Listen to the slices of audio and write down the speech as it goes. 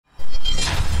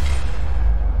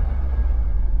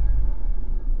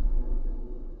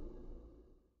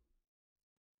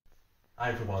Hi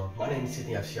everyone, my name is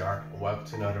Sidney F.C.R and welcome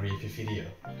to another review video.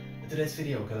 In today's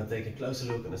video we're going to take a closer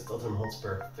look on the Tottenham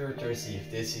Hotspur third jersey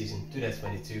of this season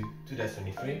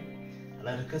 2022-2023. And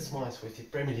I had it customized with the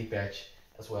Premier League badge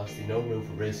as well as the No Room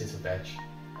for Racism badge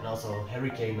and also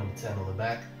Harry Kane number 10 on the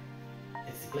back.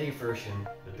 It's the player version,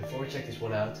 but before we check this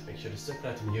one out, make sure to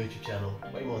subscribe to my YouTube channel,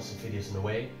 way more some videos on the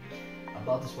way. I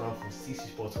bought this one out from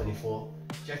Ccsport24.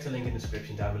 Check the link in the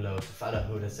description down below to find out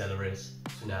who that seller is.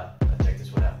 So now, let's check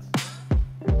this one out.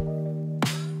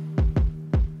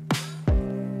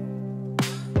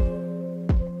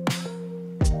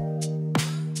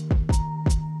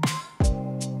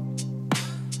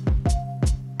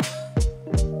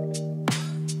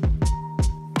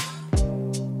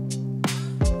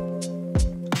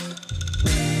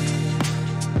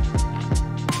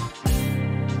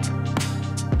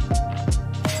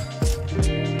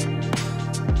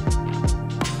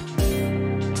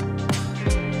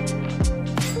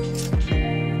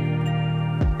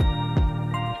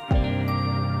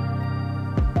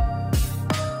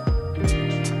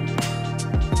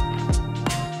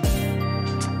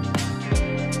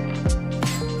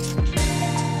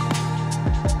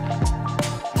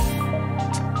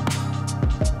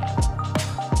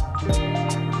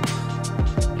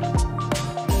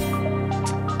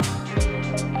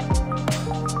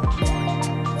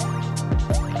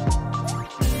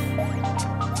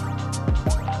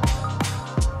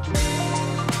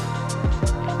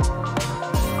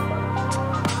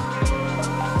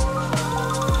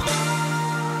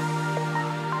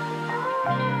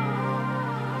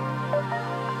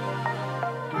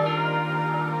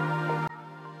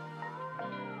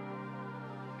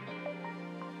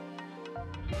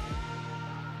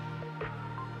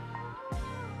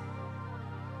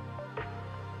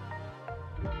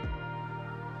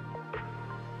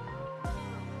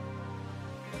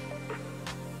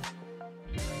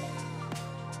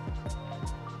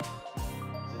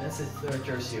 That's the third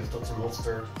jersey of Tottenham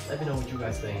Hotspur. Let me know what you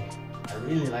guys think. I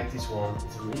really like this one.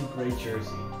 It's a really great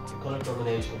jersey. The color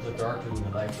combination of the dark blue and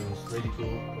the light blue is really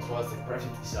cool, as well as the graphic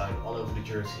design all over the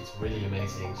jersey is really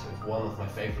amazing. So it's one of my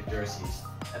favorite jerseys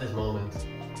at this moment.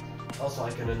 Also, I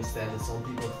can understand that some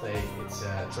people say it's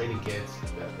a training kit,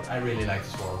 but I really like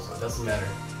this one, so it doesn't matter.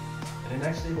 And then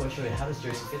actually we'll show you how this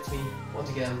jersey fits me. once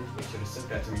again, make sure to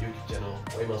subscribe to my YouTube channel,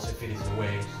 way more videos in a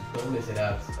way, so don't miss it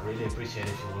out. I really appreciate it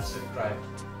if you would subscribe.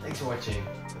 Thanks for watching,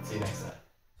 and see you next time.